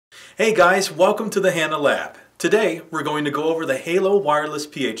Hey guys, welcome to the Hanna Lab. Today we're going to go over the Halo wireless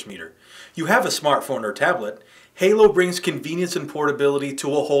pH meter. You have a smartphone or tablet. Halo brings convenience and portability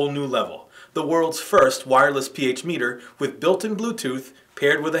to a whole new level. The world's first wireless pH meter with built-in Bluetooth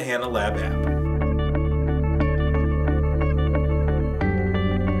paired with a Hanna Lab app.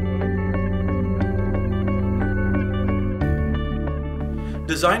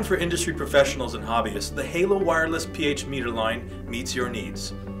 Designed for industry professionals and hobbyists, the Halo wireless pH meter line meets your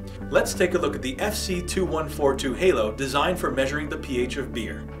needs. Let's take a look at the FC2142 Halo designed for measuring the pH of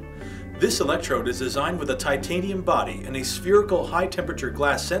beer. This electrode is designed with a titanium body and a spherical high-temperature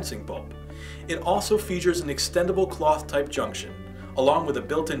glass sensing bulb. It also features an extendable cloth-type junction, along with a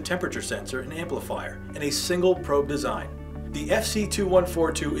built-in temperature sensor and amplifier, and a single probe design. The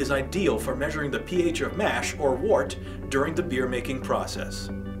FC2142 is ideal for measuring the pH of mash or wort during the beer making process.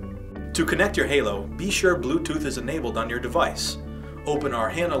 To connect your Halo, be sure Bluetooth is enabled on your device. Open our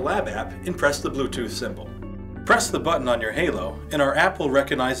Hanna Lab app and press the Bluetooth symbol. Press the button on your Halo and our app will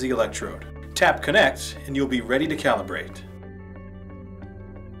recognize the electrode. Tap Connect and you'll be ready to calibrate.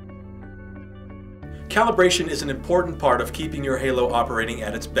 Calibration is an important part of keeping your Halo operating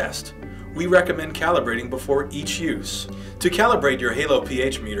at its best. We recommend calibrating before each use. To calibrate your Halo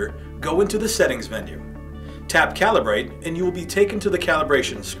pH meter, go into the Settings menu. Tap Calibrate and you will be taken to the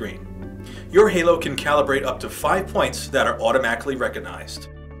calibration screen. Your Halo can calibrate up to 5 points that are automatically recognized.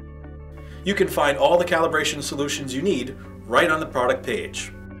 You can find all the calibration solutions you need right on the product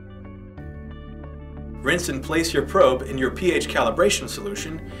page. Rinse and place your probe in your pH calibration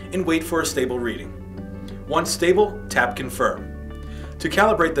solution and wait for a stable reading. Once stable, tap Confirm. To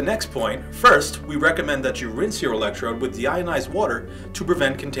calibrate the next point, first we recommend that you rinse your electrode with deionized water to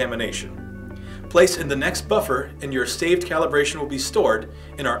prevent contamination. Place in the next buffer and your saved calibration will be stored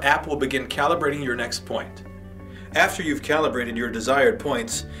and our app will begin calibrating your next point. After you've calibrated your desired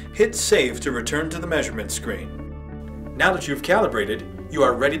points, hit Save to return to the measurement screen. Now that you've calibrated, you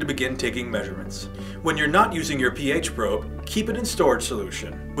are ready to begin taking measurements. When you're not using your pH probe, keep it in storage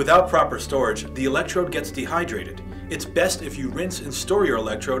solution. Without proper storage, the electrode gets dehydrated. It's best if you rinse and store your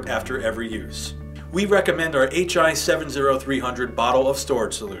electrode after every use. We recommend our HI70300 bottle of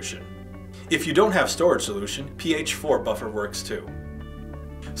storage solution. If you don't have storage solution, pH 4 buffer works too.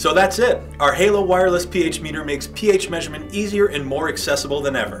 So that's it! Our Halo wireless pH meter makes pH measurement easier and more accessible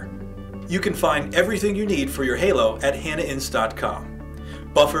than ever. You can find everything you need for your Halo at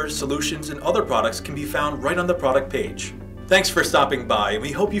hannainst.com. Buffers, solutions, and other products can be found right on the product page. Thanks for stopping by, and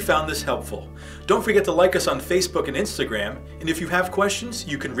we hope you found this helpful. Don't forget to like us on Facebook and Instagram, and if you have questions,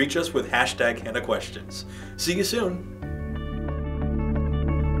 you can reach us with #HannaQuestions. See you soon!